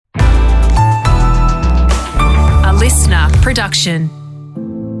production.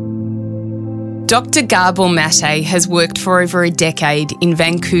 Dr. Gabor has worked for over a decade in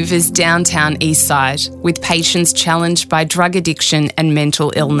Vancouver's downtown east side with patients challenged by drug addiction and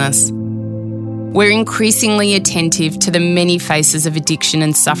mental illness. We're increasingly attentive to the many faces of addiction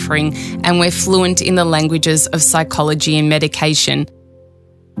and suffering, and we're fluent in the languages of psychology and medication.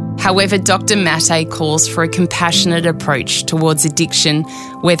 However, Dr. Maté calls for a compassionate approach towards addiction,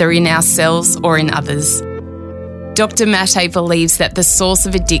 whether in ourselves or in others. Dr. Maté believes that the source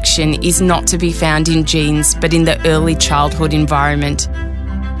of addiction is not to be found in genes, but in the early childhood environment.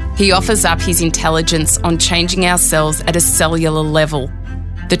 He offers up his intelligence on changing ourselves at a cellular level,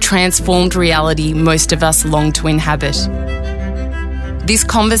 the transformed reality most of us long to inhabit. This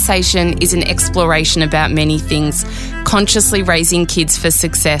conversation is an exploration about many things: consciously raising kids for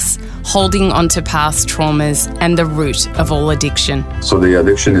success, holding on to past traumas, and the root of all addiction. So the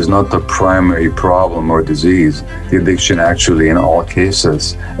addiction is not the primary problem or disease. The addiction actually, in all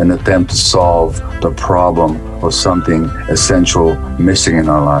cases, an attempt to solve the problem of something essential missing in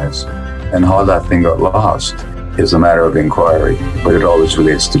our lives. And how that thing got lost is a matter of inquiry, but it always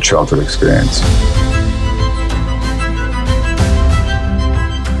relates to childhood experience.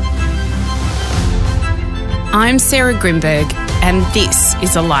 I'm Sarah Grimberg, and this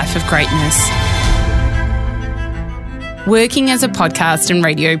is A Life of Greatness. Working as a podcast and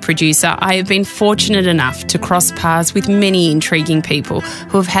radio producer, I have been fortunate enough to cross paths with many intriguing people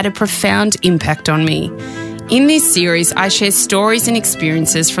who have had a profound impact on me. In this series, I share stories and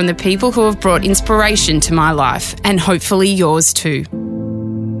experiences from the people who have brought inspiration to my life, and hopefully yours too.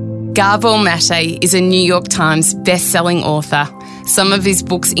 Gabor Maté is a New York Times best-selling author. Some of his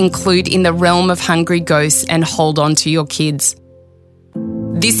books include In the Realm of Hungry Ghosts and Hold On to Your Kids.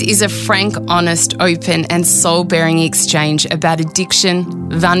 This is a frank, honest, open and soul-bearing exchange about addiction,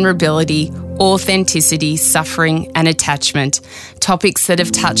 vulnerability, authenticity, suffering and attachment, topics that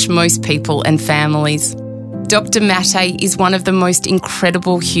have touched most people and families. Dr. Maté is one of the most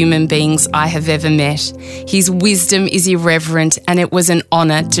incredible human beings I have ever met. His wisdom is irreverent, and it was an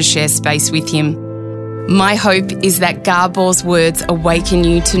honour to share space with him. My hope is that Gabor's words awaken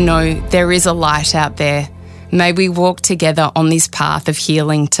you to know there is a light out there. May we walk together on this path of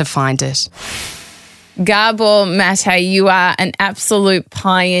healing to find it. Gabor Maté, you are an absolute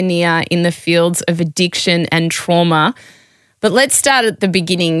pioneer in the fields of addiction and trauma. But let's start at the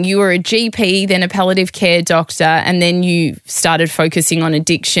beginning. You were a GP, then a palliative care doctor, and then you started focusing on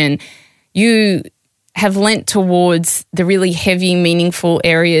addiction. You have lent towards the really heavy, meaningful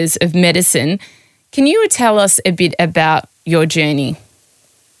areas of medicine. Can you tell us a bit about your journey?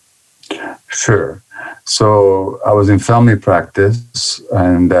 Sure. So I was in family practice,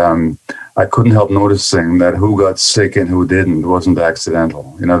 and I couldn't help noticing that who got sick and who didn't wasn't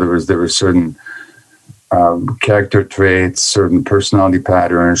accidental. In other words, there were certain character traits, certain personality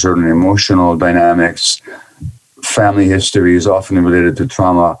patterns, certain emotional dynamics, family histories often related to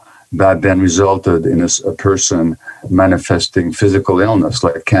trauma that then resulted in a person manifesting physical illness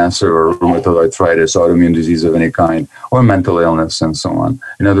like cancer or rheumatoid arthritis, autoimmune disease of any kind, or mental illness and so on.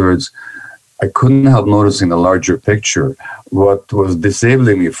 In other words, I couldn't help noticing the larger picture. What was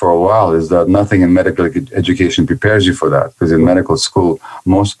disabling me for a while is that nothing in medical education prepares you for that, because in medical school,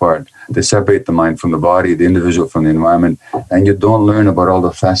 most part, they separate the mind from the body, the individual from the environment, and you don't learn about all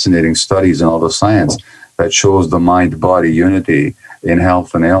the fascinating studies and all the science that shows the mind-body unity in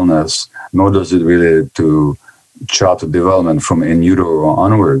health and illness, nor does it relate to childhood development from in utero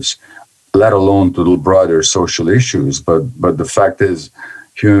onwards, let alone to the broader social issues. But the fact is,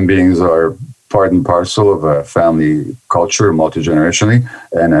 human beings are part and parcel of a family culture, multi-generationally,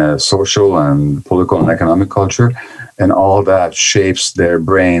 and a social and political and economic culture, and all that shapes their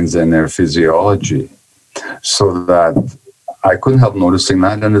brains and their physiology. So that I couldn't help noticing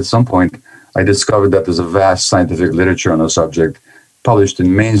that, and at some point, I discovered that there's a vast scientific literature on the subject, published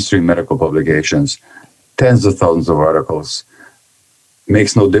in mainstream medical publications, tens of thousands of articles.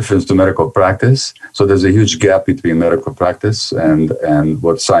 Makes no difference to medical practice. So there's a huge gap between medical practice and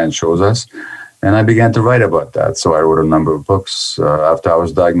what science shows us. And I began to write about that. So I wrote a number of books. After I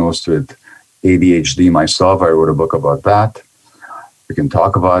was diagnosed with ADHD myself, I wrote a book about that. We can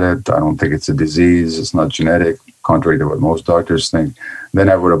talk about it. I don't think it's a disease. It's not genetic, contrary to what most doctors think. Then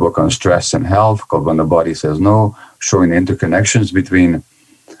I wrote a book on stress and health called When the Body Says No, showing the interconnections between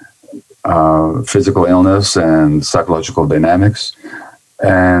physical illness and psychological dynamics.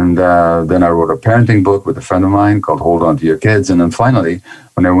 And then I wrote a parenting book with a friend of mine called Hold On to Your Kids. And then finally,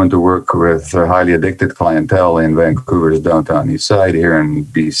 when I went to work with a highly addicted clientele in Vancouver's downtown east side here in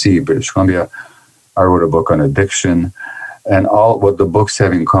BC, British Columbia, I wrote a book on addiction. And all what the books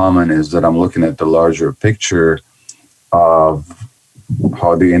have in common is that I'm looking at the larger picture of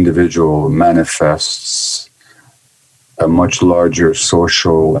how the individual manifests a much larger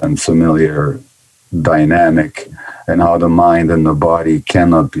social and familiar dynamic, and how the mind and the body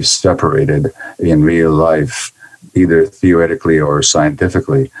cannot be separated in real life, either theoretically or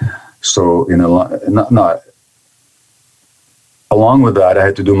scientifically. So, along with that, I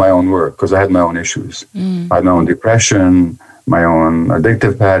had to do my own work because I had my own issues. I had my own depression, my own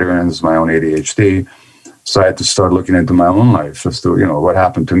addictive patterns, my own ADHD. So I had to start looking into my own life as to, what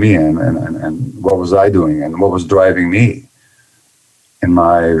happened to me and what was I doing and what was driving me in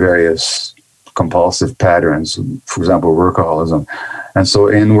my various compulsive patterns, for example, workaholism. And so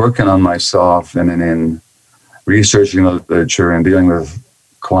in working on myself and in researching the literature and dealing with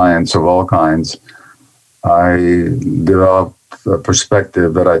clients of all kinds, I developed a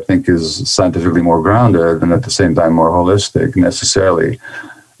perspective that I think is scientifically more grounded and at the same time more holistic necessarily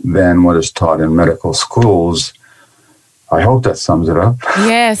than what is taught in medical schools. I hope that sums it up.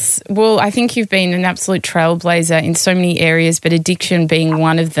 Yes. Well, I think you've been an absolute trailblazer in so many areas, but addiction being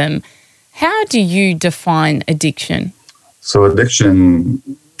one of them. How do you define addiction? So addiction,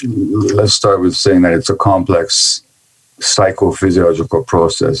 let's start with saying that it's a complex psychophysiological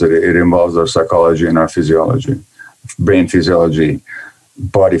process. It involves our psychology and our physiology, brain physiology,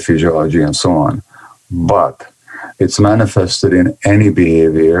 body physiology, and so on. But it's manifested in any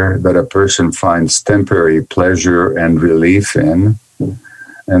behavior that a person finds temporary pleasure and relief in,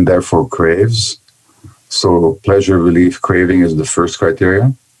 and therefore craves. So pleasure, relief, craving is the first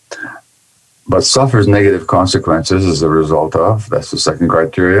criteria, but suffers negative consequences as a result of. That's the second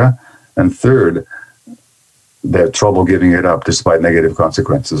criteria. And third, they have trouble giving it up despite negative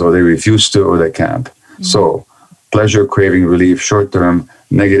consequences, or they refuse to, or they can't. Mm-hmm. So pleasure, craving, relief, short-term,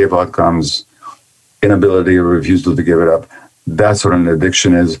 negative outcomes, inability or refusal to give it up. That's what an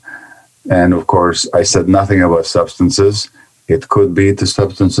addiction is. And of course, I said nothing about substances. It could be to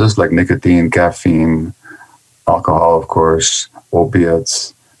substances like nicotine, caffeine, alcohol, of course,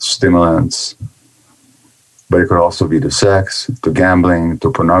 opiates, stimulants. But it could also be to sex, to gambling,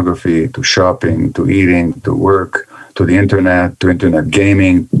 to pornography, to shopping, to eating, to work, to the internet, to internet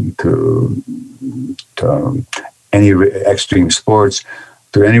gaming, to any extreme sports,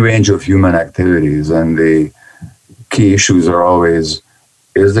 to any range of human activities. And the key issues are always,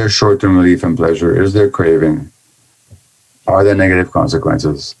 is there short-term relief and pleasure? Is there craving? Are there negative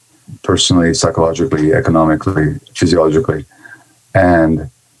consequences, personally, psychologically, economically, physiologically? And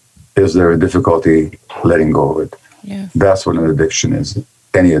is there a difficulty letting go of it? Yes. That's what an addiction is,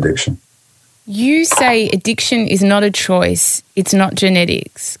 any addiction. You say addiction is not a choice, it's not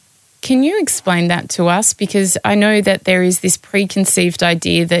genetics. Can you explain that to us? Because I know that there is this preconceived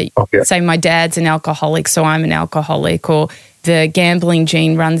idea that, say, my dad's an alcoholic, so I'm an alcoholic, or the gambling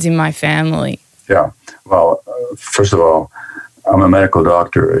gene runs in my family. Yeah. Well, first of all, I'm a medical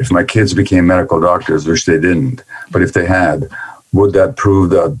doctor. If my kids became medical doctors, which they didn't, but if they had, would that prove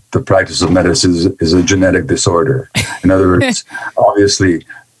that the practice of medicine is a genetic disorder? In other words, obviously,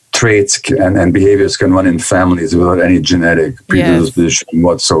 traits and behaviors can run in families without any genetic predisposition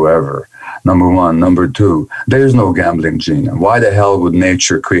whatsoever. Number one. Number two, there's no gambling gene. Why the hell would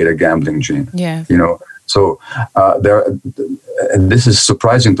nature create a gambling gene? Yeah. So and this is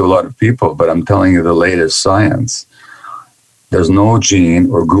surprising to a lot of people, but I'm telling you the latest science. There's no gene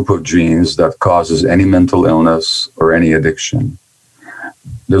or group of genes that causes any mental illness or any addiction.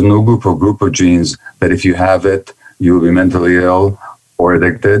 There's no group of genes that if you have it, you will be mentally ill or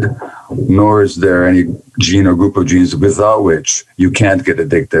addicted, nor is there any gene or group of genes without which you can't get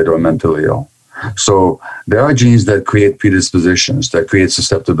addicted or mentally ill. So there are genes that create predispositions, that create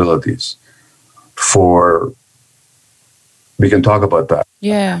susceptibilities we can talk about that.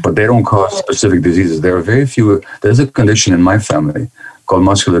 Yeah. But they don't cause specific diseases. There are very few. There's a condition in my family called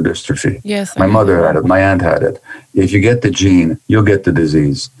muscular dystrophy. Yes. My mother had it. My aunt had it. If you get the gene, you'll get the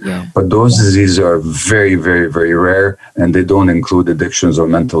disease. Yeah. But those diseases are very, very, very rare, and they don't include addictions or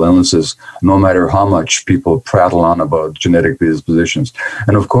mental illnesses, no matter how much people prattle on about genetic predispositions.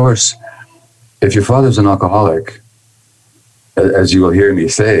 And of course, if your father's an alcoholic, as you will hear me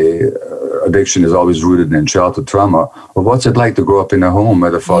say, addiction is always rooted in childhood trauma. Well, what's it like to grow up in a home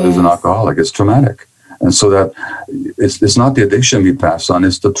where the father's an alcoholic? It's traumatic. And so that it's not the addiction we pass on,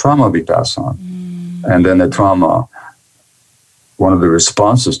 it's the trauma we pass on. And then the trauma, one of the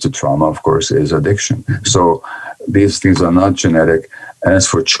responses to trauma, of course, is addiction. So these things are not genetic. And as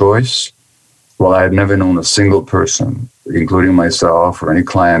for choice, well, I have never known a single person, including myself or any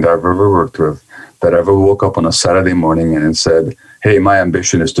client I've ever worked with, that ever woke up on a Saturday morning and said, hey, my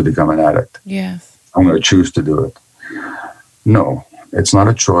ambition is to become an addict. Yes. I'm going to choose to do it. No, It's not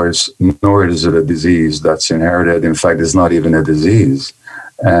a choice, nor is it a disease that's inherited. In fact, it's not even a disease.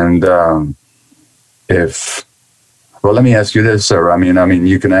 And let me ask you this, Sarah. I mean,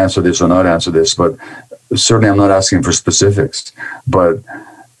 you can answer this or not answer this, but certainly I'm not asking for specifics. But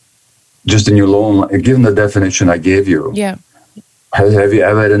just in your own, given the definition I gave you, yeah. Have you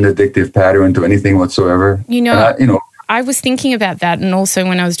ever had an addictive pattern to anything whatsoever? I was thinking about that, and also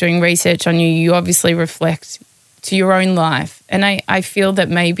when I was doing research on you, you obviously reflect to your own life. And I feel that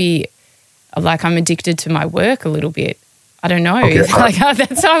maybe like I'm addicted to my work a little bit. I don't know. Okay.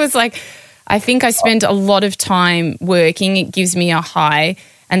 That's why I was like, I think I spend a lot of time working. It gives me a high.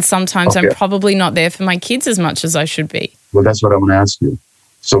 And sometimes I'm probably not there for my kids as much as I should be. Well, that's what I want to ask you.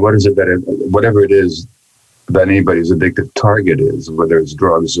 So what is it whatever it is that anybody's addictive target is, whether it's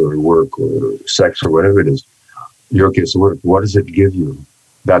drugs or work or sex or whatever it is, your case work, what does it give you?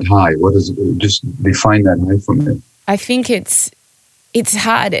 That high? What is it? Just define that high for me. I think it's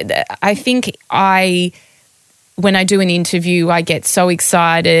hard. I think when I do an interview, I get so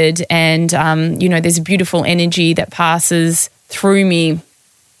excited and, there's a beautiful energy that passes through me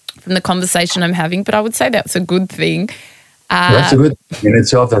from the conversation I'm having, but I would say that's a good thing. That's a good in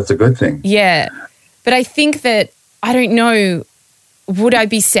itself. That's a good thing. Yeah. But I think that, I don't know, would I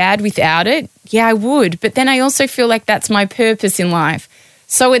be sad without it? Yeah, I would. But then I also feel like that's my purpose in life.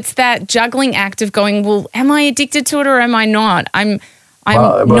 So it's that juggling act of going, well, am I addicted to it or am I not? I'm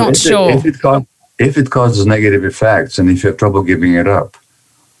not sure. If it causes negative effects and if you have trouble giving it up,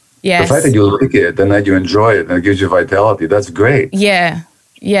 yes. The fact that you like it and that you enjoy it and it gives you vitality, that's great. Yeah,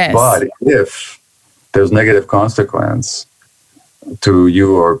 yes. But if there's negative consequence to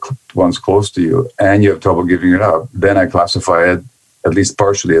you or one's close to you and you have trouble giving it up, then I classify it at least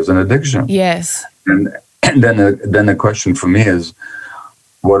partially as an addiction. Yes. And then the question for me is,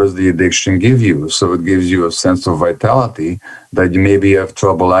 what does the addiction give you? So it gives you a sense of vitality that you maybe have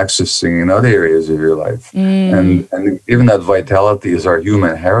trouble accessing in other areas of your life. And even that vitality is our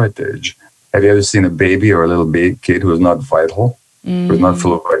human heritage. Have you ever seen a baby or a little kid who is not vital, who is not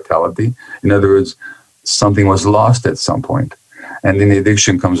full of vitality? In other words, something was lost at some point. And then the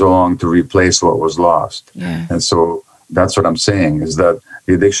addiction comes along to replace what was lost. Yeah. And so that's what I'm saying, is that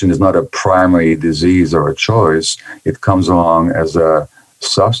the addiction is not a primary disease or a choice. It comes along as a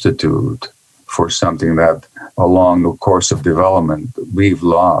substitute for something that along the course of development we've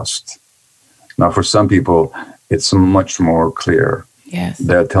lost. Now, for some people, it's much more clear. Yes.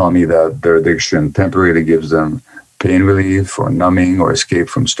 They're telling me that their addiction temporarily gives them pain relief or numbing or escape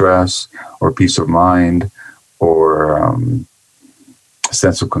from stress or peace of mind or a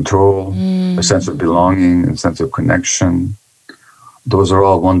sense of control, a sense of belonging, a sense of connection. Those are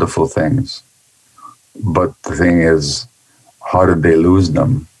all wonderful things. But the thing is, how did they lose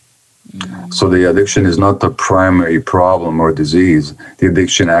them? So the addiction is not the primary problem or disease. The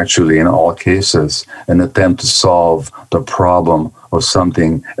addiction actually, in all cases, an attempt to solve the problem of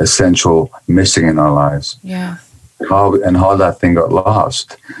something essential missing in our lives. Yeah. How that thing got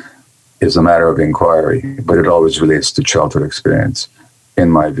lost is a matter of inquiry, but it always relates to childhood experience, in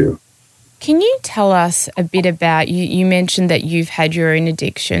my view. Can you tell us a bit about, you mentioned that you've had your own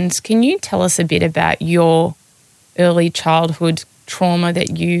addictions. Can you tell us a bit about your early childhood trauma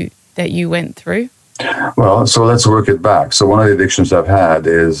that you went through? Well, so let's work it back. So one of the addictions I've had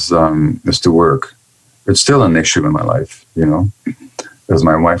is to work. It's still an issue in my life, as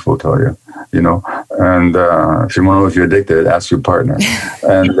my wife will tell you, And if you want to know if you're addicted, ask your partner,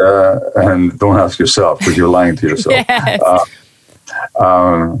 and don't ask yourself because you're lying to yourself. Yes.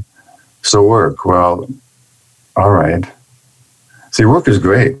 So work. Well, all right. See, work is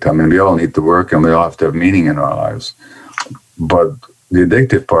great. I mean, we all need to work and we all have to have meaning in our lives. But the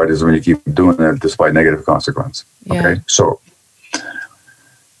addictive part is when you keep doing it despite negative consequence. Yeah. Okay. So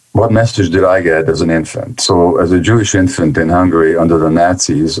what message did I get as an infant? So as a Jewish infant in Hungary under the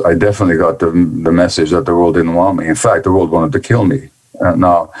Nazis, I definitely got the message that the world didn't want me. In fact, the world wanted to kill me.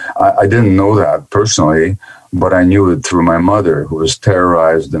 Now, I didn't know that personally, but I knew it through my mother, who was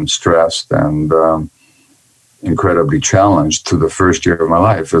terrorized and stressed and incredibly challenged through the first year of my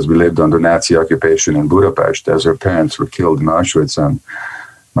life as we lived under Nazi occupation in Budapest, as her parents were killed in Auschwitz and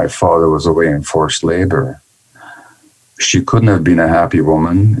my father was away in forced labor. She couldn't have been a happy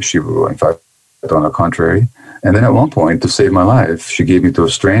woman. She, in fact, on the contrary. And then at one point, to save my life, she gave me to a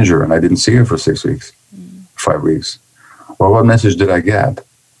stranger and I didn't see her for 6 weeks, 5 weeks. Well, what message did I get?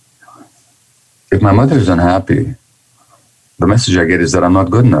 If my mother is unhappy, the message I get is that I'm not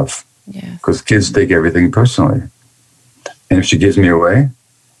good enough. Because kids take everything personally. And if she gives me away,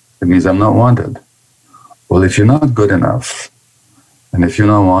 it means I'm not wanted. Well, if you're not good enough, and if you're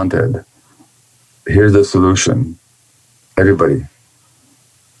not wanted, here's the solution. Everybody,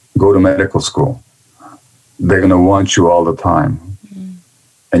 go to medical school. They're going to want you all the time.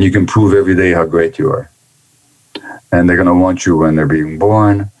 And you can prove every day how great you are. And they're going to want you when they're being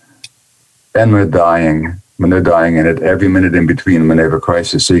born and when they're dying, and at every minute in between when they have a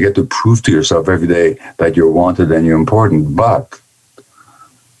crisis. So you get to prove to yourself every day that you're wanted and you're important. But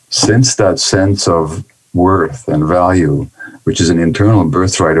since that sense of worth and value, which is an internal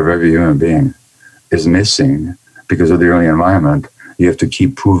birthright of every human being, is missing because of the early environment, you have to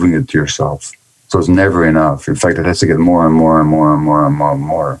keep proving it to yourself. So it's never enough. In fact, it has to get more and more and more and more and more and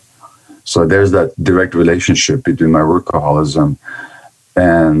more. So there's that direct relationship between my workaholism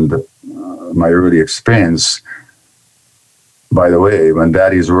and my early experience. By the way, when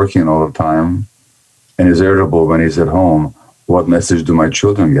daddy's working all the time and is irritable when he's at home, what message do my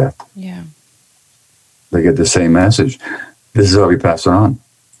children get? Yeah. They get the same message. This is how we pass it on.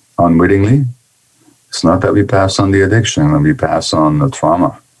 Unwittingly, it's not that we pass on the addiction, and we pass on the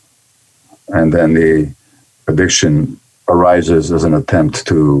trauma. And then the addiction arises as an attempt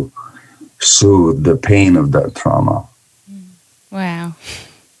to soothe the pain of that trauma. Wow.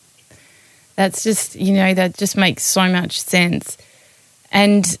 That's just, that just makes so much sense.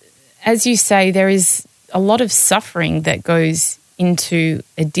 And as you say, there is a lot of suffering that goes into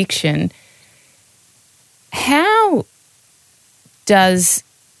addiction. How does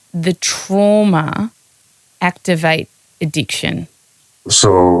the trauma activate addiction?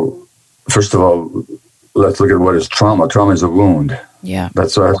 So, first of all, let's look at what is trauma. Trauma is a wound. Yeah.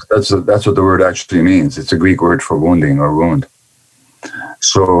 That's what the word actually means. It's a Greek word for wounding or wound.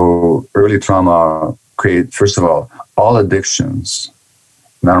 So early trauma first of all addictions,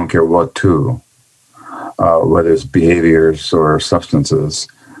 and I don't care what whether it's behaviors or substances,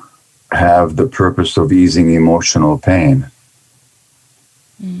 have the purpose of easing emotional pain.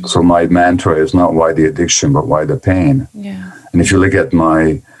 So my mantra is not why the addiction, but why the pain. Yeah. And if you look at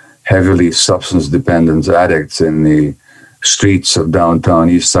my heavily substance dependent addicts in the streets of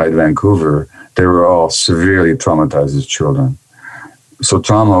downtown East Side Vancouver, they were all severely traumatized as children. So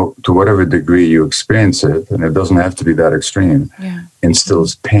trauma, to whatever degree you experience it, and it doesn't have to be that extreme,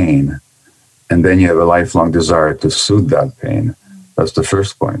 instills pain. And then you have a lifelong desire to soothe that pain. That's the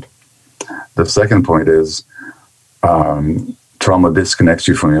first point. The second point is trauma disconnects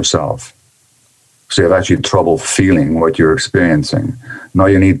you from yourself. So you have actually trouble feeling what you're experiencing. Now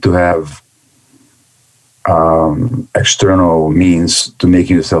you need to have external means to make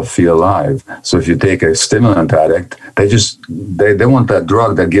yourself feel alive. So if you take a stimulant addict, they want that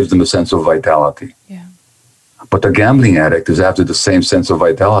drug that gives them a sense of vitality. Yeah. But the gambling addict is after the same sense of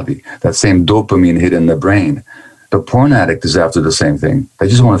vitality, that same dopamine hit in the brain. The porn addict is after the same thing. They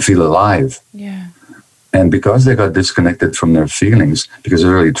just want to feel alive. Yeah. And because they got disconnected from their feelings because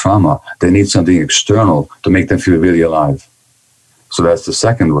of early trauma, they need something external to make them feel really alive. So that's the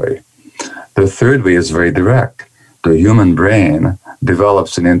second way. The third way is very direct. The human brain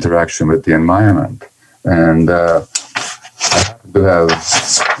develops an interaction with the environment. And I happen to have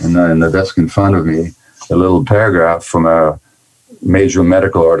in the desk in front of me a little paragraph from a major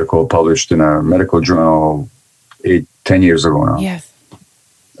medical article published in a medical journal 10 years ago now. Yes.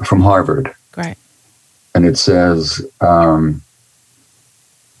 From Harvard. Great. And it says,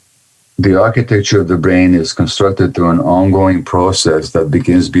 the architecture of the brain is constructed through an ongoing process that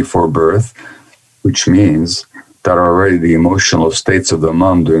begins before birth, which means that already the emotional states of the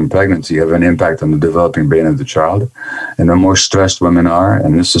mom during pregnancy have an impact on the developing brain of the child. And the more stressed women are, and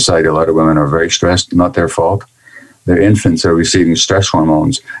in this society a lot of women are very stressed, not their fault, their infants are receiving stress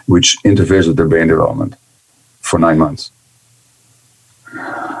hormones, which interferes with their brain development for 9 months.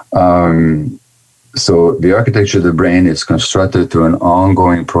 So the architecture of the brain is constructed through an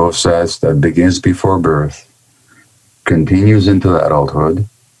ongoing process that begins before birth, continues into adulthood,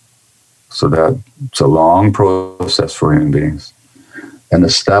 so that it's a long process for human beings, and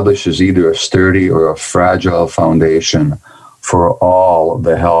establishes either a sturdy or a fragile foundation for all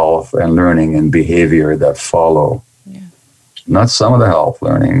the health and learning and behavior that follow. Yeah. Not some of the health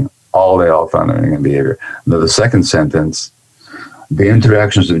learning, all the health and learning and behavior. Now, the second sentence, the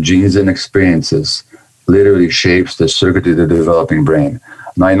interactions of genes and experiences literally shapes the circuitry of the developing brain.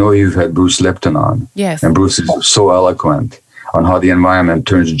 Now, I know you've had Bruce Lipton on. Yes. And Bruce is so eloquent on how the environment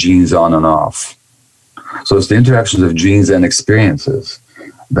turns genes on and off. So it's the interactions of genes and experiences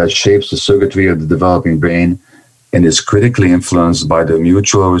that shapes the circuitry of the developing brain and is critically influenced by the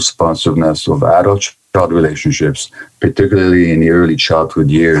mutual responsiveness of adult-child relationships, particularly in the early childhood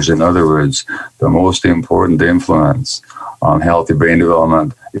years. In other words, the most important influence on healthy brain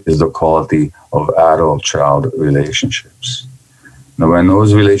development is the quality of adult-child relationships. Now, when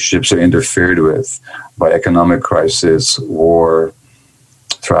those relationships are interfered with by economic crisis, war,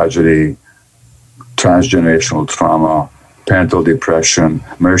 tragedy, transgenerational trauma, parental depression,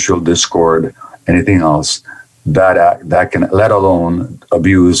 marital discord, anything else, that can, let alone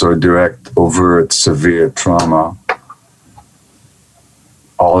abuse or direct, overt, severe trauma,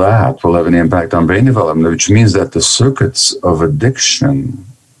 all that will have an impact on brain development, which means that the circuits of addiction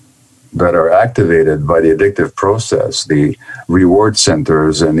that are activated by the addictive process, the reward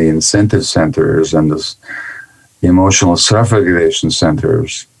centers and the incentive centers and the emotional self-regulation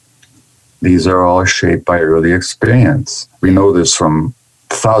centers, these are all shaped by early experience. We know this from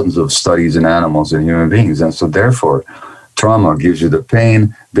thousands of studies in animals and human beings. And so therefore, trauma gives you the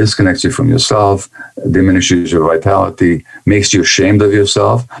pain, disconnects you from yourself, diminishes your vitality, makes you ashamed of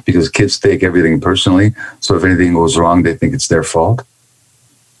yourself, because kids take everything personally. So if anything goes wrong, they think it's their fault.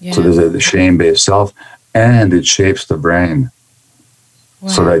 Yeah. So there's a shame-based self, and it shapes the brain. Wow.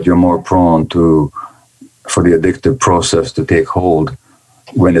 So that you're more prone for the addictive process to take hold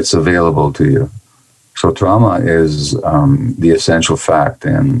when it's available to you. So trauma is the essential fact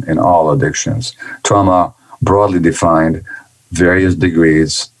in all addictions. Trauma, broadly defined, various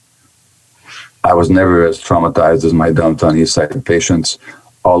degrees. I was never as traumatized as my downtown East Side patients,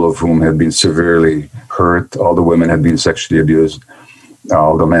 all of whom had been severely hurt. All the women had been sexually abused.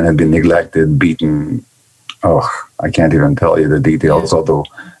 All the men had been neglected, beaten. Oh, I can't even tell you the details, although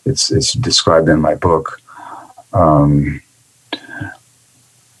it's described in my book.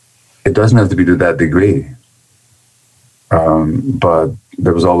 It doesn't have to be to that degree. But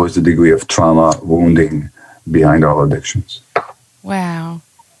there was always a degree of trauma, wounding behind all addictions. Wow.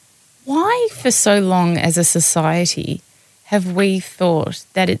 Why for so long as a society have we thought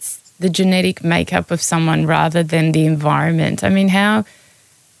that it's the genetic makeup of someone rather than the environment? I mean,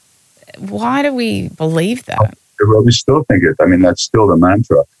 why do we believe that? Well, we still think it. I mean, that's still the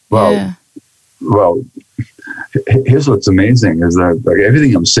mantra. Well, here's what's amazing is that like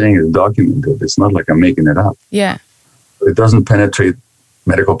everything I'm saying is documented. It's not like I'm making it up. Yeah. It doesn't penetrate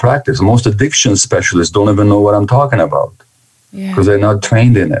medical practice. Most addiction specialists don't even know what I'm talking about because they're not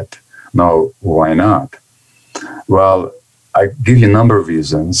trained in it. Now, why not? Well, I give you a number of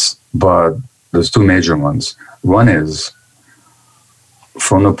reasons, but there's two major ones. One is,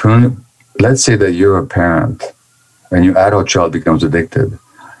 let's say that you're a parent and your adult child becomes addicted.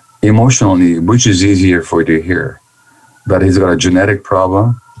 Emotionally, which is easier for you to hear? That he's got a genetic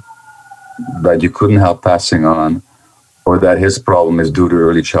problem that you couldn't help passing on, or that his problem is due to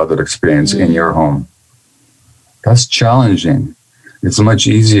early childhood experience in your home? That's challenging. It's much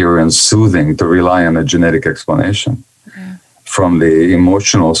easier and soothing to rely on a genetic explanation from the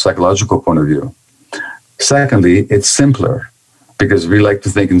emotional, psychological point of view. Secondly, it's simpler because we like to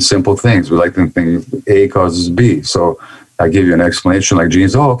think in simple things. We like to think A causes B. So I give you an explanation like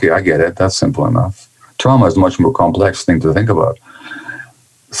genes. Oh, okay, I get it. That's simple enough. Trauma is a much more complex thing to think about.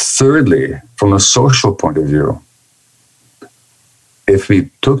 Thirdly, from a social point of view, if we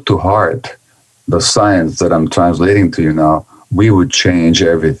took to heart the science that I'm translating to you now, we would change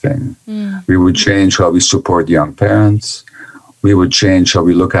everything. We would change how we support young parents. We would change how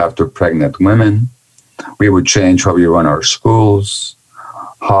we look after pregnant women. We would change how we run our schools,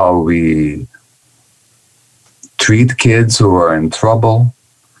 how we treat kids who are in trouble,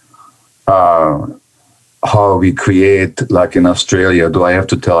 how we create, like in Australia, do I have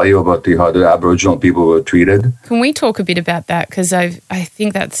to tell you about how the Aboriginal people were treated? Can we talk a bit about that? Because I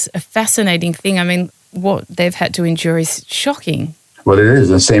think that's a fascinating thing. I mean, what they've had to endure is shocking. Well, it is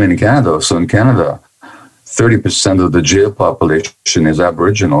the same in Canada. So in Canada, 30% of the jail population is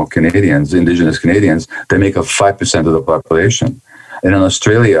Aboriginal Canadians, Indigenous Canadians. They make up 5% of the population. And in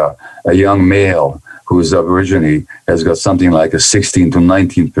Australia, a young male who is Aborigine has got something like a 16 to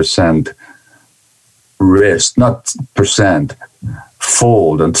 19% risk, not percent,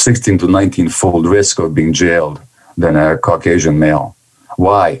 fold, and 16 to 19-fold risk of being jailed than a Caucasian male.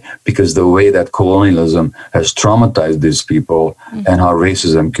 Why? Because the way that colonialism has traumatized these people and how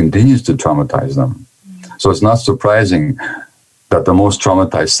racism continues to traumatize them. So it's not surprising that the most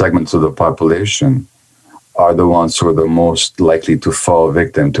traumatized segments of the population are the ones who are the most likely to fall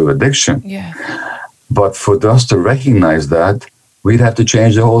victim to addiction. Yeah. But for us to recognize that, we'd have to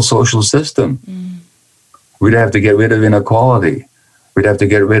change the whole social system. We'd have to get rid of inequality. We'd have to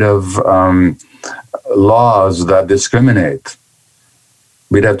get rid of laws that discriminate.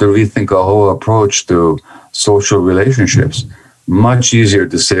 We'd have to rethink our whole approach to social relationships. Much easier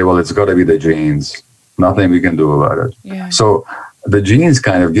to say, well, it's got to be the genes. Nothing we can do about it. Yeah. So the genes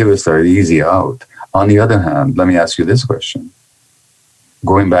kind of give us that easy out. On the other hand, let me ask you this question.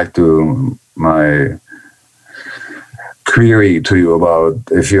 Going back to my query to you about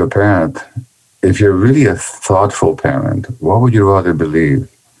if you're a parent if you're really a thoughtful parent, what would you rather believe?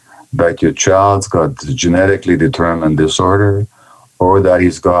 That your child's got genetically determined disorder, or that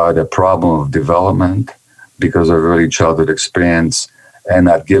he's got a problem of development because of early childhood experience, and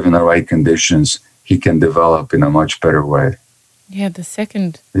that given the right conditions, he can develop in a much better way? Yeah, the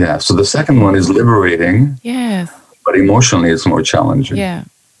second. Yeah, so the second one is liberating. Yes. But emotionally, it's more challenging. Yeah.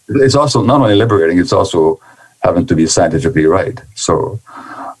 It's also not only liberating, it's also having to be scientifically right. So,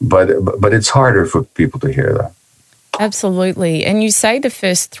 but it's harder for people to hear that. Absolutely. And you say the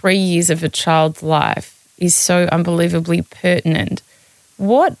first 3 years of a child's life is so unbelievably pertinent.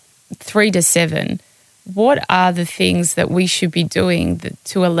 What, 3 to 7, what are the things that we should be doing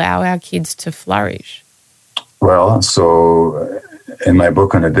to allow our kids to flourish? Well, so in my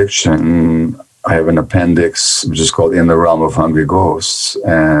book on addiction, I have an appendix which is called In the Realm of Hungry Ghosts,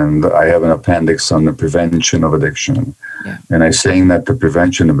 and I have an appendix on the prevention of addiction. Yeah. And I'm saying that the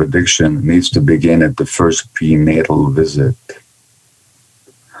prevention of addiction needs to begin at the first prenatal visit.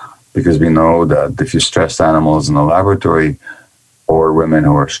 Because we know that if you stress animals in the laboratory, or women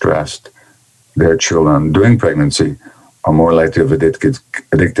who are stressed, their children during pregnancy are more likely to have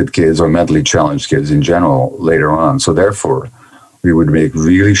addicted kids or mentally challenged kids in general later on. So therefore, we would make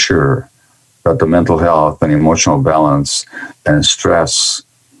really sure that the mental health and emotional balance and stress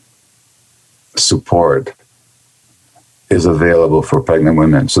support is available for pregnant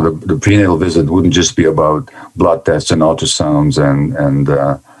women. So the prenatal visit wouldn't just be about blood tests and ultrasounds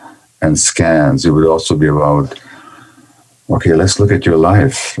and scans. It would also be about, okay, let's look at your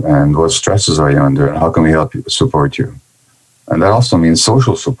life and what stresses are you under and how can we help you, support you? And that also means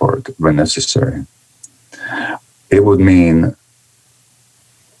social support when necessary. It would mean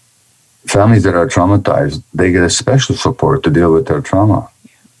families that are traumatized, they get a special support to deal with their trauma.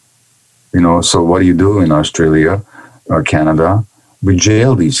 You know, so what do you do in Australia or Canada? We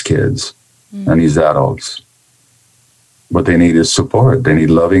jail these kids and these adults. What they need is support. They need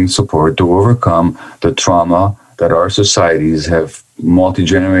loving support to overcome the trauma that our societies have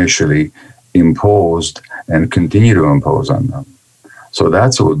multi-generationally imposed and continue to impose on them. So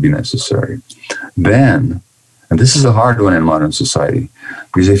that's what would be necessary. Then, and this is a hard one in modern society,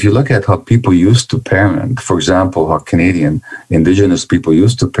 because if you look at how people used to parent, for example, how Canadian Indigenous people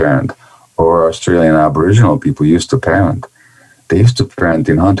used to parent, or Australian Aboriginal people used to parent, they used to parent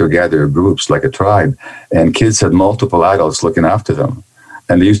in hunter-gatherer groups like a tribe, and kids had multiple adults looking after them.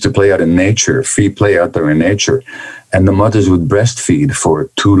 And they used to play out in nature, free play out there in nature. And the mothers would breastfeed for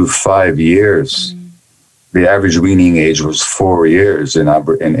 2 to 5 years. The average weaning age was 4 years in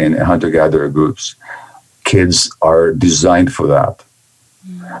hunter-gatherer groups. Kids are designed for that,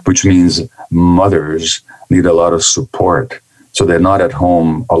 which means mothers need a lot of support. So they're not at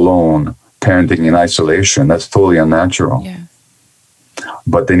home alone, parenting in isolation. That's totally unnatural. Yeah.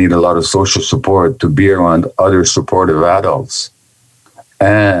 But they need a lot of social support to be around other supportive adults.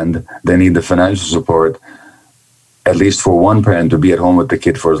 And they need the financial support, at least for one parent, to be at home with the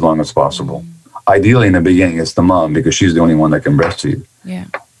kid for as long as possible. Ideally, in the beginning, it's the mom, because she's the only one that can breastfeed. Yeah.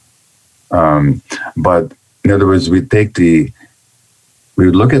 But in other words, we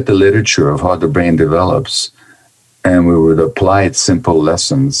would look at the literature of how the brain develops, and we would apply its simple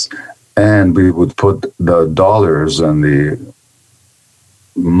lessons, and we would put the dollars and the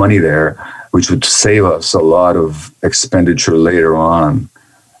money there, which would save us a lot of expenditure later on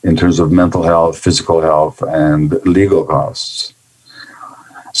in terms of mental health, physical health, and legal costs.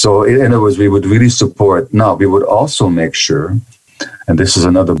 So in other words, we would really support. Now, we would also make sure, and this is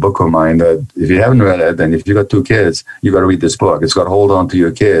another book of mine, that if you haven't read it, and if you've got 2 kids, you got to read this book. It's got Hold On to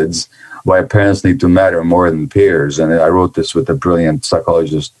Your Kids, Why Parents Need to Matter More Than Peers. And I wrote this with a brilliant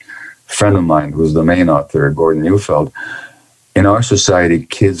psychologist friend of mine, who's the main author, Gordon Neufeld. In our society,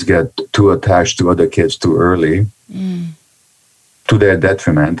 kids get too attached to other kids too early, to their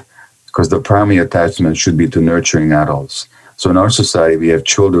detriment, because the primary attachment should be to nurturing adults. So in our society, we have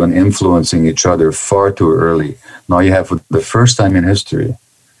children influencing each other far too early. Now you have, for the first time in history,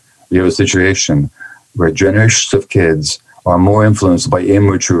 you have a situation where generations of kids are more influenced by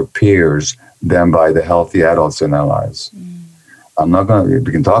immature peers than by the healthy adults in their lives.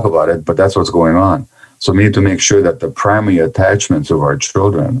 We can talk about it, but that's what's going on. So we need to make sure that the primary attachments of our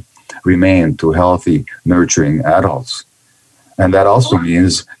children remain to healthy, nurturing adults. And that also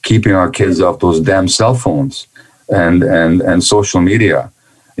means keeping our kids off those damn cell phones and social media.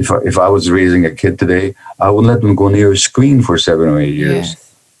 If I was raising a kid today, I wouldn't let them go near a screen for 7 or 8 years.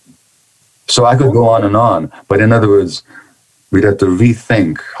 Yes. So I could go on and on. But in other words, we'd have to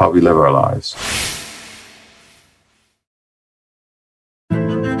rethink how we live our lives.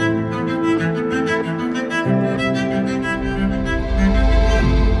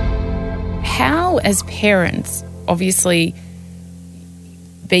 How as parents, obviously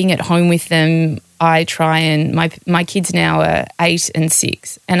being at home with them, I try and my kids now are 8 and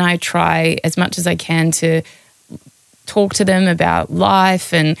 6, and I try as much as I can to talk to them about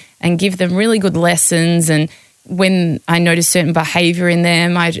life and give them really good lessons. And when I notice certain behavior in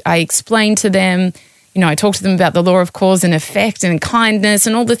them, I explain to them, I talk to them about the law of cause and effect and kindness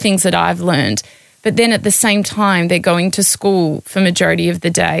and all the things that I've learned. But then at the same time, they're going to school for majority of the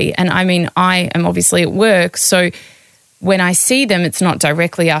day. And I mean, I am obviously at work, so when I see them, it's not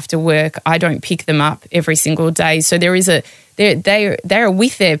directly after work. I don't pick them up every single day. So there is they are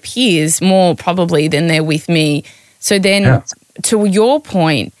with their peers more probably than they're with me. So then to your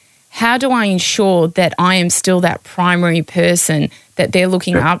point, how do I ensure that I am still that primary person that they're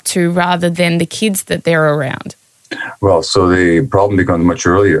looking up to rather than the kids that they're around? Well, so the problem becomes much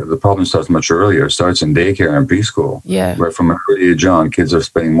earlier. The problem starts much earlier. It starts in daycare and preschool, where from an early age on, kids are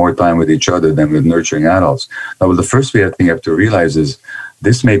spending more time with each other than with nurturing adults. Now, the first thing you have to realize is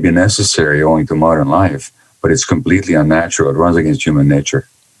this may be necessary owing to modern life, but it's completely unnatural. It runs against human nature,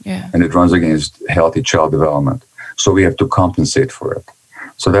 and it runs against healthy child development. So we have to compensate for it.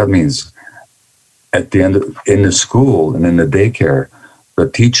 So that means at the end, in the school and in the daycare, the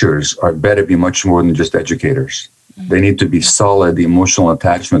teachers are better be much more than just educators. They need to be solid emotional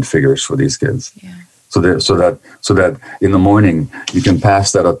attachment figures for these kids. So that in the morning you can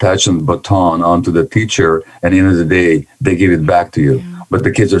pass that attachment baton on to the teacher, and at the end of the day they give it back to you. But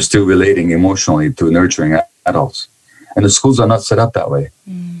the kids are still relating emotionally to nurturing adults, and the schools are not set up that way.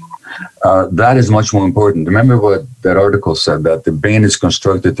 That is much more important. Remember what that article said, that the brain is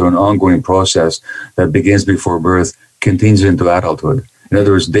constructed through an ongoing process that begins before birth, continues into adulthood. In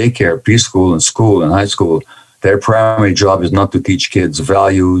other words, daycare, preschool, and school and high school, their primary job is not to teach kids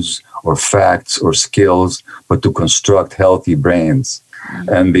values or facts or skills, but to construct healthy brains.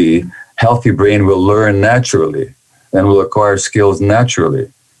 And the healthy brain will learn naturally and will acquire skills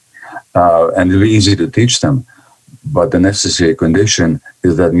naturally. And it'll be easy to teach them. But the necessary condition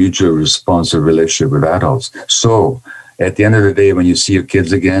is that mutual responsive relationship with adults. So at the end of the day, when you see your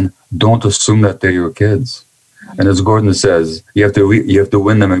kids again, don't assume that they're your kids. And as Gordon says, you have to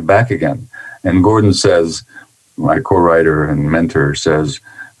win them back again. And Gordon says, my co-writer and mentor says,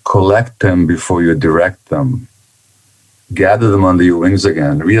 collect them before you direct them. Gather them under your wings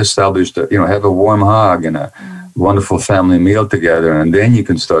again. Reestablish that, have a warm hug and a wonderful family meal together, and then you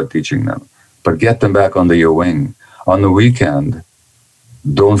can start teaching them. But get them back under your wing. On the weekend,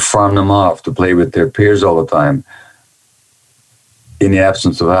 don't farm them off to play with their peers all the time in the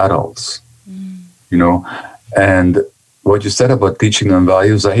absence of adults. And what you said about teaching them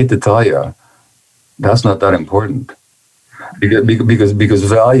values, I hate to tell you, that's not that important. Because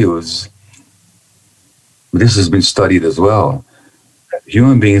values, this has been studied as well.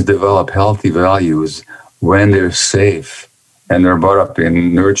 Human beings develop healthy values when they're safe and they're brought up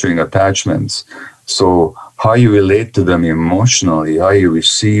in nurturing attachments. So how you relate to them emotionally, how you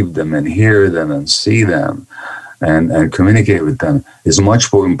receive them and hear them and see them and communicate with them is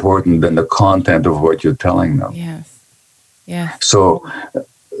much more important than the content of what you're telling them. So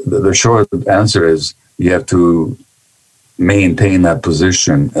the short answer is you have to maintain that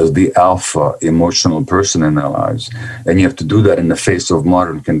position as the alpha emotional person in their lives. And you have to do that in the face of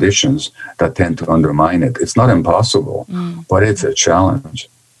modern conditions that tend to undermine it. It's not impossible, but it's a challenge.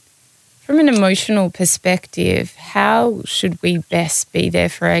 From an emotional perspective, how should we best be there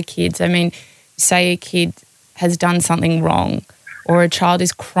for our kids? I mean, say a kid has done something wrong or a child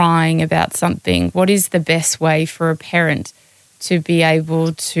is crying about something. What is the best way for a parent to be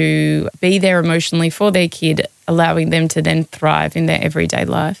able to be there emotionally for their kid, allowing them to then thrive in their everyday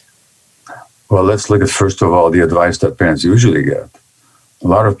life? Well, let's look at, first of all, the advice that parents usually get. A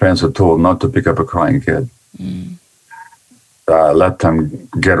lot of parents are told not to pick up a crying kid. Let them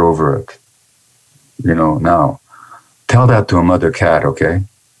get over it. Now, tell that to a mother cat, okay?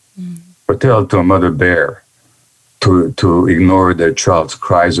 Or tell it to a mother bear to ignore their child's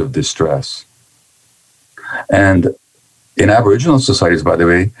cries of distress. And in Aboriginal societies, by the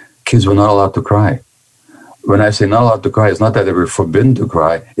way, kids were not allowed to cry. When I say not allowed to cry, it's not that they were forbidden to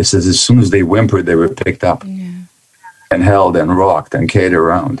cry. It says as soon as they whimpered, they were picked up and held and rocked and carried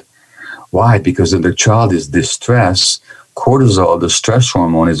around. Why? Because if the child is distressed, cortisol, the stress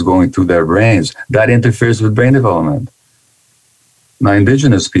hormone, is going through their brains. That interferes with brain development. Now,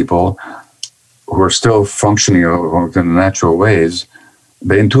 Indigenous people who are still functioning in the natural ways,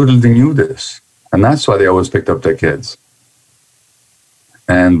 they intuitively knew this. And that's why they always picked up their kids.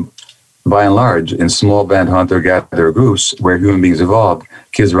 And by and large, in small band hunter-gatherer groups where human beings evolved,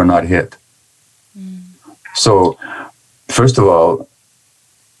 kids were not hit. So, first of all,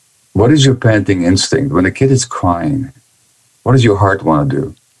 What is your parenting instinct? When a kid is crying, what does your heart want to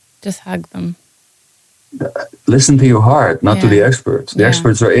do? Just hug them. Listen to your heart, not to the experts. The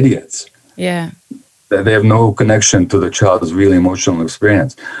experts are idiots. Yeah. They have no connection to the child's real emotional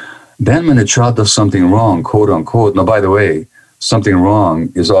experience. Then when a child does something wrong, quote unquote, now, by the way, something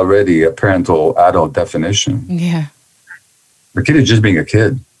wrong is already a parental adult definition. Yeah. The kid is just being a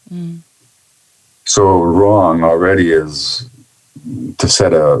kid. So wrong already is to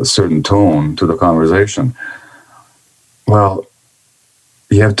set a certain tone to the conversation. Well,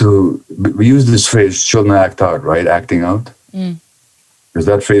 you have to, we use this phrase, children act out, right? Acting out. Is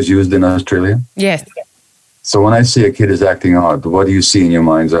that phrase used in Australia? Yes. So when I say a kid is acting out, what do you see in your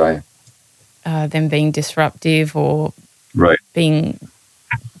mind's eye? Them being disruptive or right, being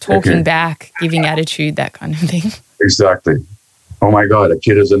talking back, giving attitude, that kind of thing. Exactly. Oh my God, a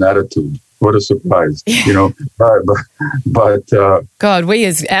kid has an attitude. What a surprise. You know, but God, we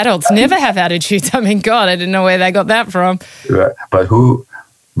as adults never have attitudes. I mean, God, I didn't know where they got that from.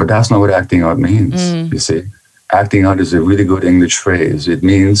 But that's not what acting out means, you see. Acting out is a really good English phrase. It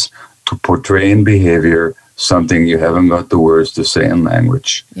means to portray in behavior something you haven't got the words to say in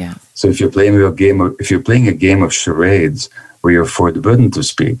language. Yeah. So if you're playing a game of charades where you're forbidden to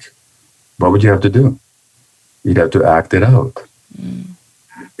speak, what would you have to do? You'd have to act it out.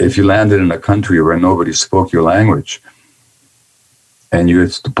 If you landed in a country where nobody spoke your language and you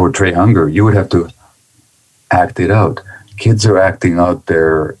had to portray hunger, you would have to act it out. Kids are acting out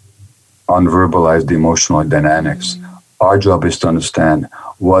their unverbalized emotional dynamics. Our job is to understand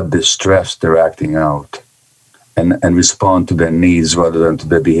what distress they're acting out and respond to their needs rather than to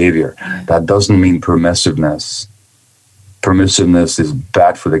their behavior. That doesn't mean permissiveness. Permissiveness is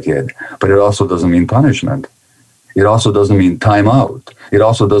bad for the kid, but it also doesn't mean punishment. It also doesn't mean time out. It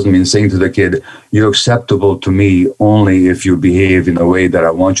also doesn't mean saying to the kid, you're acceptable to me only if you behave in a way that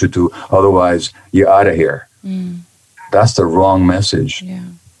I want you to, otherwise you're out of here. That's the wrong message. Yeah.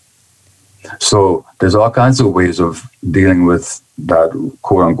 So there's all kinds of ways of dealing with that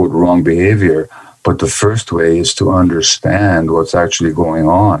quote unquote wrong behavior. But the first way is to understand what's actually going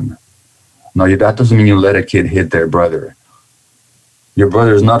on. Now, that doesn't mean you let a kid hit their brother. Your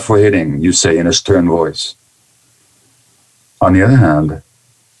brother is not for hitting, you say in a stern voice. On the other hand,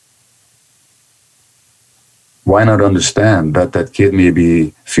 why not understand that that kid may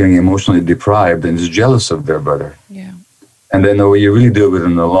be feeling emotionally deprived and is jealous of their brother? Yeah. And then the way you really deal with it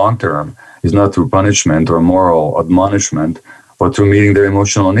in the long term is not through punishment or moral admonishment, but through meeting their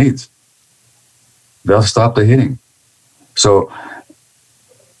emotional needs. They'll stop the hitting. So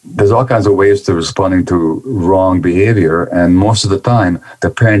there's all kinds of ways to responding to wrong behavior, and most of the time, the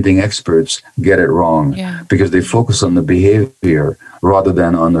parenting experts get it wrong because they focus on the behavior rather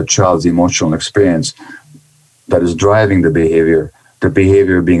than on the child's emotional experience that is driving the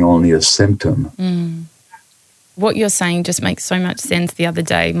behavior being only a symptom. What you're saying just makes so much sense. The other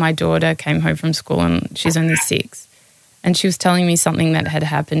day, my daughter came home from school and she's only 6. And she was telling me something that had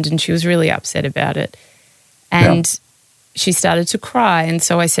happened and she was really upset about it. And she started to cry. And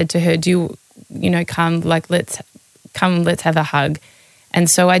so I said to her, come, let's have a hug. And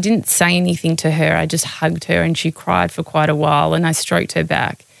so I didn't say anything to her. I just hugged her and she cried for quite a while and I stroked her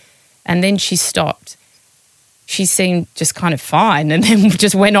back. And then she stopped. She seemed just kind of fine and then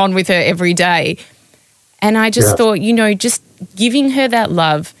just went on with her every day. And I just thought, just giving her that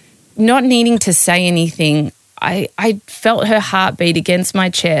love, not needing to say anything, I felt her heartbeat against my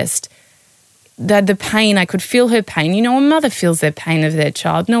chest. The pain, I could feel her pain. A mother feels their pain of their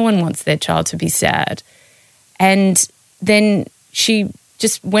child. No one wants their child to be sad. And then she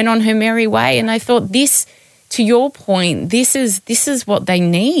just went on her merry way. And I thought, this, to your point, this is what they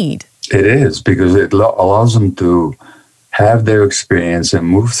need. It is, because it allows them to have their experience and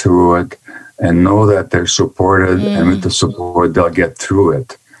move through it and know that they're supported, and with the support, they'll get through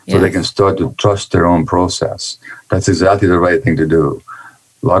it. So they can start to trust their own process. That's exactly the right thing to do.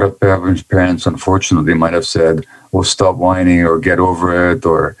 A lot of parents, unfortunately, might have said, well, stop whining or get over it,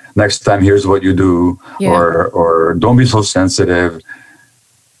 or next time, here's what you do, or don't be so sensitive.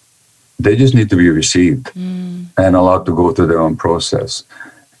 They just need to be received and allowed to go through their own process.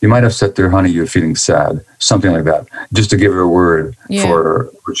 You might have said to her, honey, you're feeling sad, something like that, just to give her a word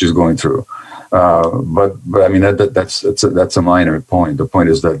for what she's going through. But I mean, that's a minor point. The point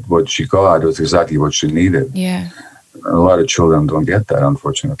is that what she got was exactly what she needed. Yeah. A lot of children don't get that,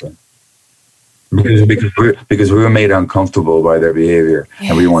 unfortunately. Because we were made uncomfortable by their behavior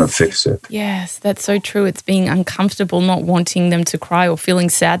and we want to fix it. Yes, that's so true. It's being uncomfortable, not wanting them to cry or feeling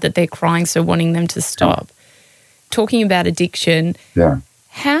sad that they're crying, so wanting them to stop. Talking about addiction,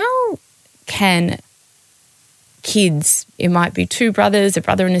 how can kids, it might be two brothers, a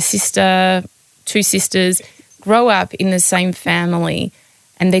brother and a sister, two sisters, grow up in the same family,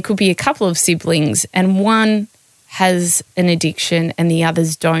 and there could be a couple of siblings and one has an addiction and the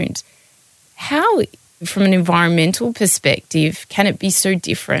others don't. How, from an environmental perspective, can it be so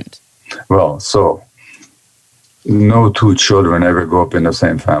different? Well, so no two children ever grow up in the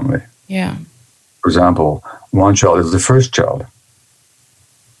same family. Yeah. For example, one child is the first child.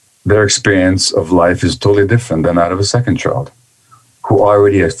 Their experience of life is totally different than that of a second child, who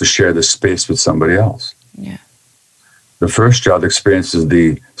already has to share the space with somebody else. Yeah. The first child experiences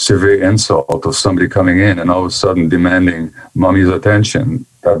the severe insult of somebody coming in and all of a sudden demanding mommy's attention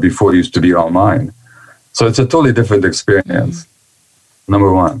that before used to be all mine. So it's a totally different experience,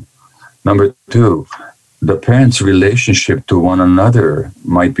 number one. Number two, the parents' relationship to one another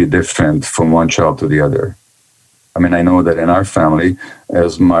might be different from one child to the other. I mean, I know that in our family,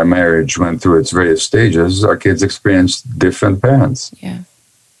 as my marriage went through its various stages, our kids experienced different parents. Yeah.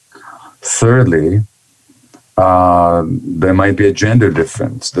 Thirdly, there might be a gender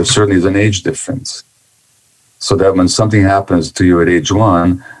difference. There certainly is an age difference. So that when something happens to you at age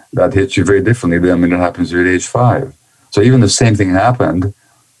 1, that hits you very differently than when it happens to you at age 5. So even the same thing happened,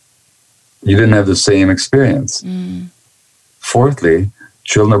 you didn't have the same experience. Fourthly,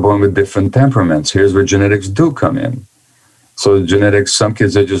 children are born with different temperaments. Here's where genetics do come in. So genetics, some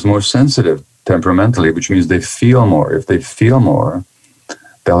kids are just more sensitive temperamentally, which means they feel more. If they feel more,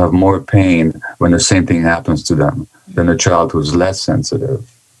 they'll have more pain when the same thing happens to them than a child who's less sensitive.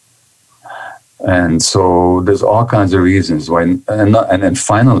 And so there's all kinds of reasons why. And then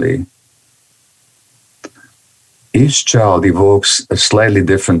finally, each child evokes a slightly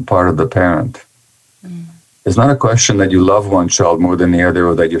different part of the parent. It's not a question that you love one child more than the other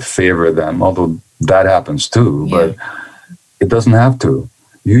or that you favor them, although that happens too, but it doesn't have to.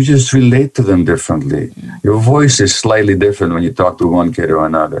 You just relate to them differently. Your voice is slightly different when you talk to one kid or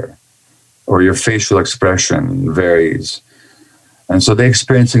another, or your facial expression varies. And so they're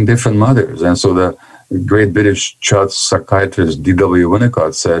experiencing different mothers. And so the great British child psychiatrist D.W.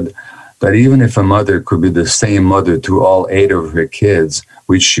 Winnicott said that even if a mother could be the same mother to all 8 of her kids,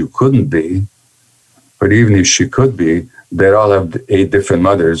 which she couldn't be, but even if she could be, they'd all have 8 different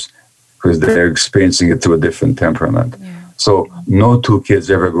mothers because they're experiencing it through a different temperament. Yeah. So no 2 kids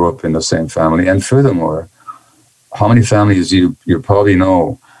ever grow up in the same family. And furthermore, how many families you probably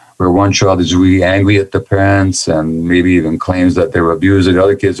know where one child is really angry at the parents and maybe even claims that they were abused, and the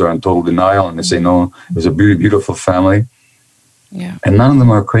other kids are in total denial and they say, no, it was a beautiful family. Yeah. And none of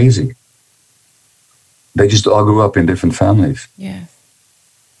them are crazy. They just all grew up in different families. Yeah.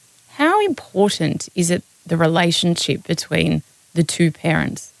 How important is it, the relationship between the 2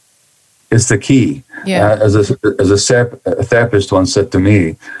 parents? It's the key. Yeah. As a therapist once said to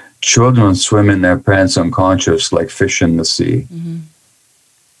me, children swim in their parents' unconscious like fish in the sea. Mm-hmm.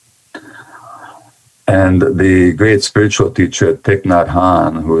 And the great spiritual teacher, Thich Nhat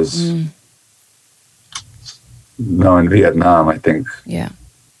Hanh, who is now in Vietnam, I think. Yeah.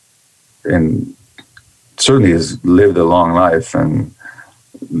 And certainly has lived a long life and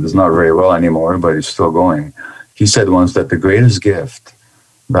is not very well anymore, but he's still going. He said once that the greatest gift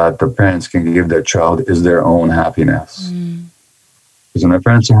that the parents can give their child is their own happiness. Because when their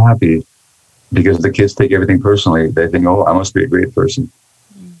parents are happy, because the kids take everything personally, they think, oh, I must be a great person.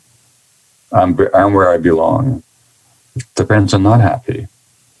 I'm where I belong. If the parents are not happy,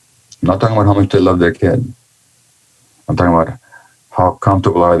 I'm not talking about how much they love their kid. I'm talking about how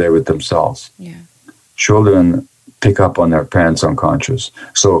comfortable are they with themselves. Yeah. Children pick up on their parents' unconscious.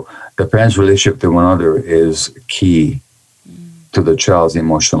 So the parents' relationship to one another is key to the child's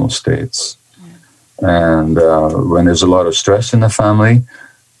emotional states. And when there's a lot of stress in the family,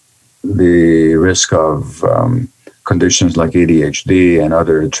 the risk of conditions like ADHD and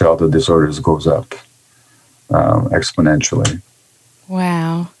other childhood disorders goes up exponentially.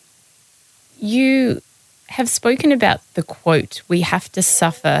 Wow. You have spoken about the quote, "We have to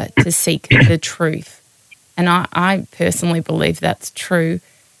suffer to seek the truth." And I personally believe that's true.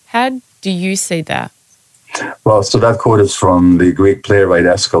 How do you see that? Well, so that quote is from the Greek playwright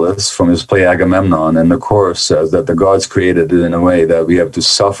Aeschylus from his play Agamemnon, and the chorus says that the gods created it in a way that we have to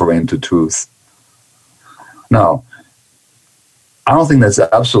suffer into truth. Now, I don't think that's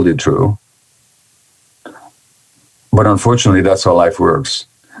absolutely true, but unfortunately, that's how life works.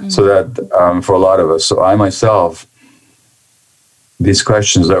 So that for a lot of us, so I myself, these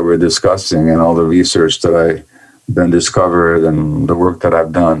questions that we're discussing and all the research that I've been discovered and the work that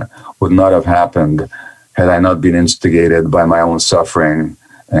I've done would not have happened had I not been instigated by my own suffering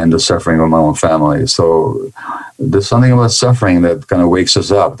and the suffering of my own family. So there's something about suffering that kind of wakes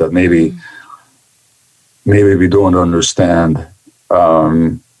us up, that maybe maybe we don't understand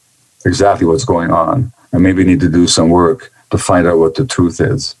exactly what's going on, and maybe need to do some work to find out what the truth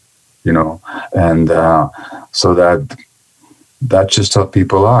is, and so that's just how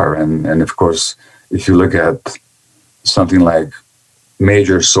people are. And of course, if you look at something like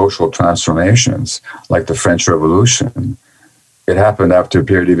major social transformations, like the French Revolution, it happened after a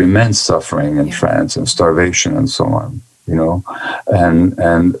period of immense suffering in France and starvation and so on,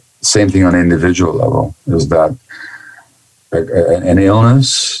 and same thing on an individual level is that an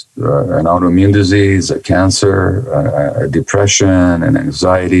illness, an autoimmune disease, a cancer, a depression, an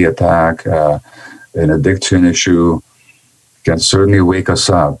anxiety attack, an addiction issue can certainly wake us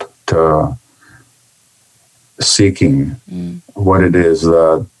up to seeking what it is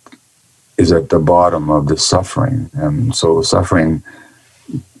that is at the bottom of the suffering. And so suffering,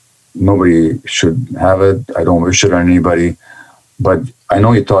 nobody should have it. I don't wish it on anybody. But I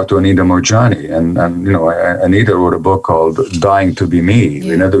know you talked to Anita Moorjani, and Anita wrote a book called Dying to Be Me.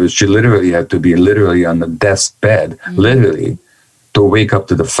 Yeah. In other words, she literally had to be on the death's bed, literally, to wake up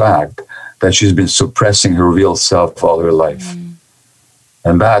to the fact that she's been suppressing her real self all her life.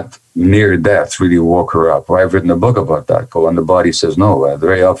 And that near death really woke her up. I've written a book about that called When the Body Says No.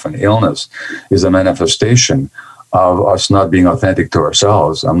 Very often illness is a manifestation of us not being authentic to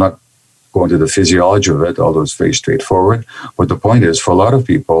ourselves. I'm not going to the physiology of it, although it's very straightforward. But the point is, for a lot of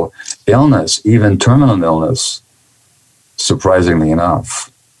people, illness, even terminal illness, surprisingly enough,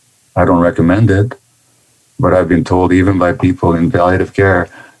 I don't recommend it, but I've been told even by people in palliative care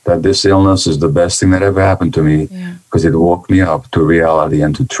that this illness is the best thing that ever happened to me because it woke me up to reality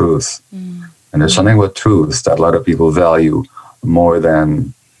and to truth. And there's something with truth that a lot of people value more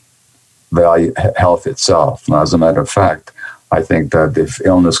than value health itself. Now, as a matter of fact, I think that if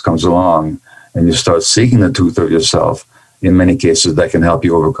illness comes along and you start seeking the truth of yourself, in many cases that can help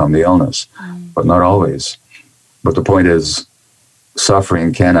you overcome the illness, but not always. But the point is,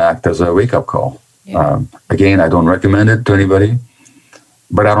 suffering can act as a wake-up call. Again, I don't recommend it to anybody,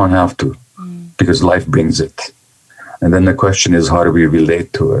 but I don't have to because life brings it. And then the question is, how do we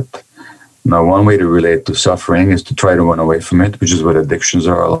relate to it? Now, one way to relate to suffering is to try to run away from it, which is what addictions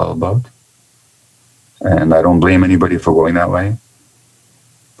are all about. And I don't blame anybody for going that way.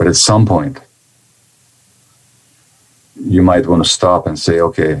 But at some point, you might want to stop and say,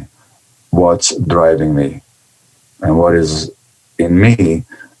 okay, what's driving me? And what is in me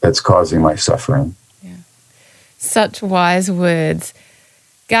that's causing my suffering? Yeah. Such wise words.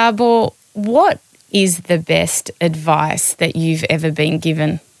 Gabor, what is the best advice that you've ever been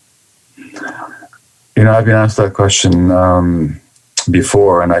given? I've been asked that question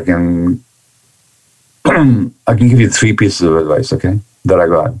before, and I can give you 3 pieces of advice, okay, that I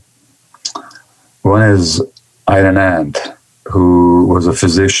got. One is, I had an aunt who was a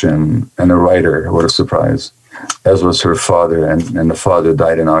physician and a writer. What a surprise. As was her father, and the father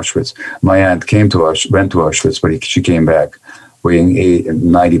died in Auschwitz. My aunt went to Auschwitz, but she came back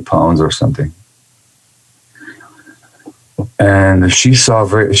weighing 90 pounds or something. And she saw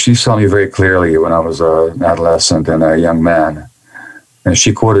me very clearly when I was an adolescent and a young man. And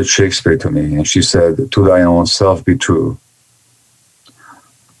she quoted Shakespeare to me, and she said, "To thine own self be true."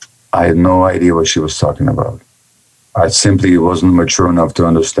 I had no idea what she was talking about. I simply wasn't mature enough to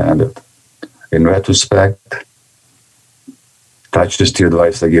understand it. In retrospect, that's just the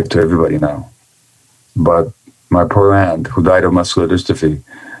advice I give to everybody now. But my poor aunt, who died of muscular dystrophy,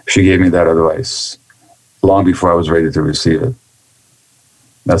 she gave me that advice long before I was ready to receive it.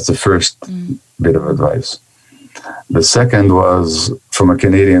 That's the first bit of advice. The second was from a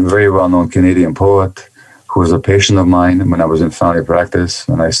very well-known Canadian poet who was a patient of mine when I was in family practice.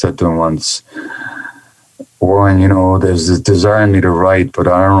 And I said to him once, "Warren, there's this desire in me to write, but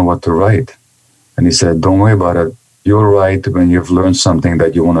I don't know what to write." And he said, "Don't worry about it. You'll write when you've learned something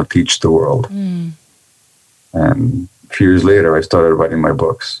that you want to teach the world." And a few years later, I started writing my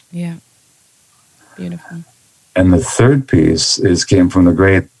books. Yeah. Beautiful. And the third piece came from the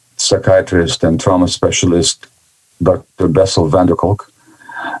great psychiatrist and trauma specialist, Dr. Bessel van der Kolk,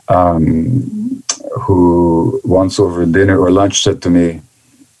 who once over dinner or lunch said to me,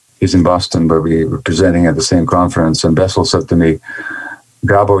 he's in Boston, but we were presenting at the same conference, and Bessel said to me,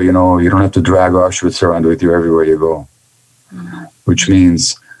 "Gabor, you don't have to drag Auschwitz around with you everywhere you go," which means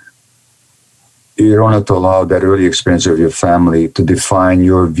you don't have to allow that early experience of your family to define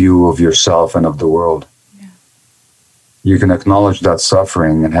your view of yourself and of the world. Yeah. You can acknowledge that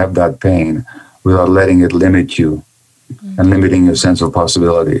suffering and have that pain without letting it limit you and limiting your sense of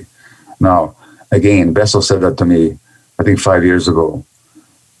possibility. Now, again, Bessel said that to me, I think 5 years ago.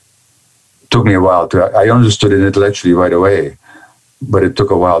 It took me a while I understood it intellectually right away, but it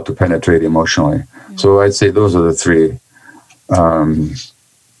took a while to penetrate emotionally. So I'd say those are the three. And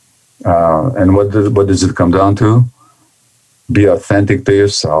what does it come down to? Be authentic to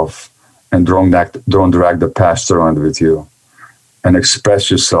yourself and don't drag the past around with you. And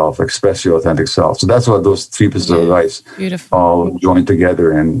express yourself, express your authentic self. So that's what those three pieces of advice all join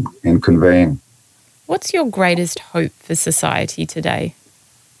together in conveying. What's your greatest hope for society today?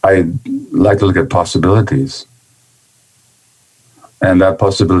 I like to look at possibilities. And that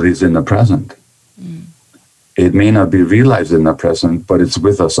possibility is in the present. It may not be realized in the present, but it's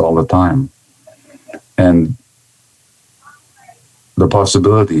with us all the time. And the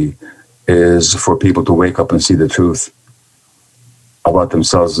possibility is for people to wake up and see the truth about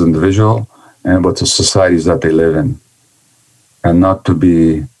themselves as an individual and about the societies that they live in, and not to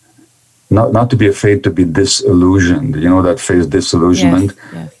be afraid to be disillusioned. You know that phrase, disillusionment?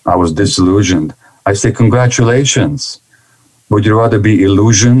 Yes. I was disillusioned. I say, congratulations. Would you rather be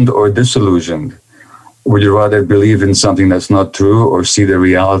illusioned or disillusioned? Would you rather believe in something that's not true or see the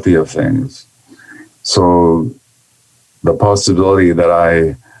reality of things? So the possibility that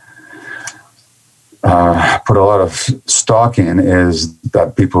I put a lot of stock in is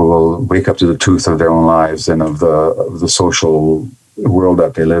that people will wake up to the truth of their own lives and of the social world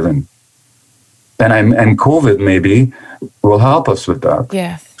that they live in. And COVID maybe will help us with that.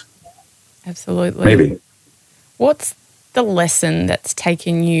 Yes, absolutely. Maybe. What's the lesson that's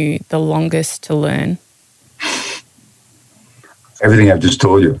taken you the longest to learn? Everything I've just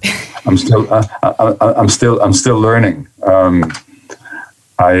told you. I'm still learning.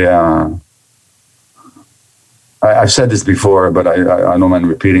 I've said this before, but I don't mind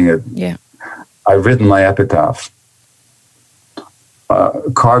repeating it. Yeah. I've written my epitaph.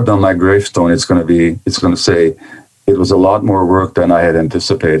 Carved on my gravestone, it's going to say, it was a lot more work than I had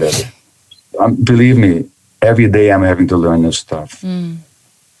anticipated. Believe me, every day I'm having to learn this stuff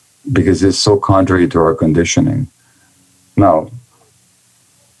because it's so contrary to our conditioning. Now,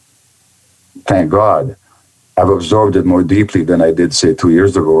 thank God, I've absorbed it more deeply than I did, say, 2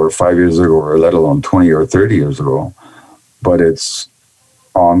 years ago or 5 years ago, or let alone 20 or 30 years ago. But it's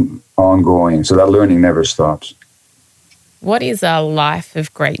ongoing. So that learning never stops. What is a life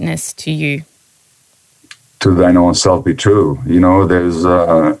of greatness to you? To thine own self be true. You know, there's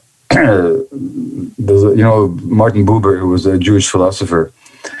Martin Buber, who was a Jewish philosopher,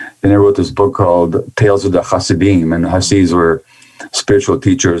 and he wrote this book called Tales of the Hasidim. And Hasids were spiritual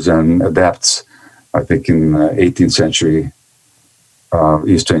teachers and adepts, I think, in 18th century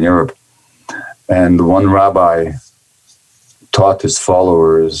Eastern Europe. And one rabbi taught his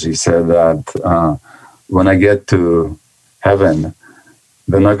followers, he said that when I get to heaven,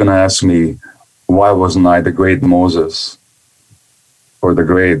 they're not going to ask me, why wasn't I the great Moses or the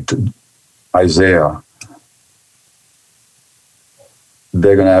great Isaiah?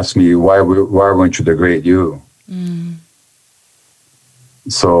 They're going to ask me, why weren't you the great you?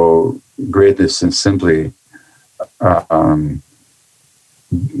 So greatness is simply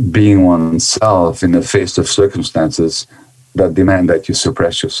being oneself in the face of circumstances that demand that you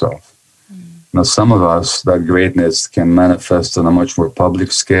suppress yourself. Now, some of us, that greatness can manifest on a much more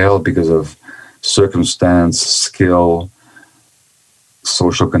public scale because of circumstance, skill,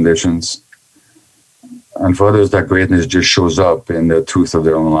 social conditions. And for others, that greatness just shows up in the truth of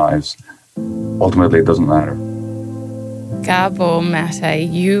their own lives. Ultimately, it doesn't matter. Gabor Mate,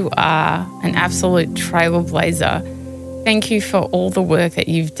 you are an absolute trailblazer. Thank you for all the work that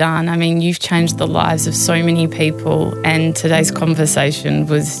you've done. I mean, you've changed the lives of so many people, and today's conversation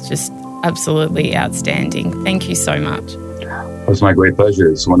was just absolutely outstanding. Thank you so much. It was my great pleasure.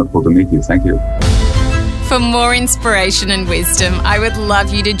 It's wonderful to meet you. Thank you. For more inspiration and wisdom, I would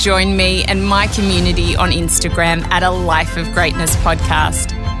love you to join me and my community on Instagram at A Life of Greatness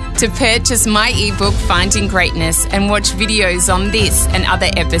podcast. To purchase my ebook, Finding Greatness, and watch videos on this and other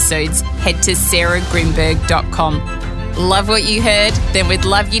episodes, head to sarahgrimberg.com. Love what you heard? Then we'd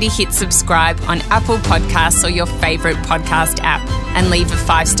love you to hit subscribe on Apple Podcasts or your favourite podcast app and leave a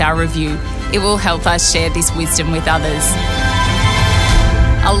 5-star review. It will help us share this wisdom with others.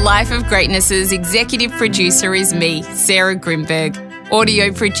 A Life of Greatness's executive producer is me, Sarah Grimberg.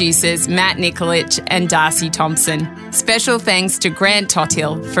 Audio producers Matt Nikolic and Darcy Thompson. Special thanks to Grant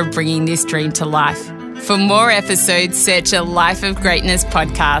Tothill for bringing this dream to life. For more episodes, search A Life of Greatness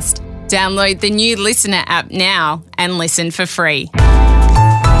podcast. Download the new Listener app now and listen for free.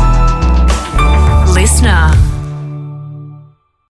 Listener.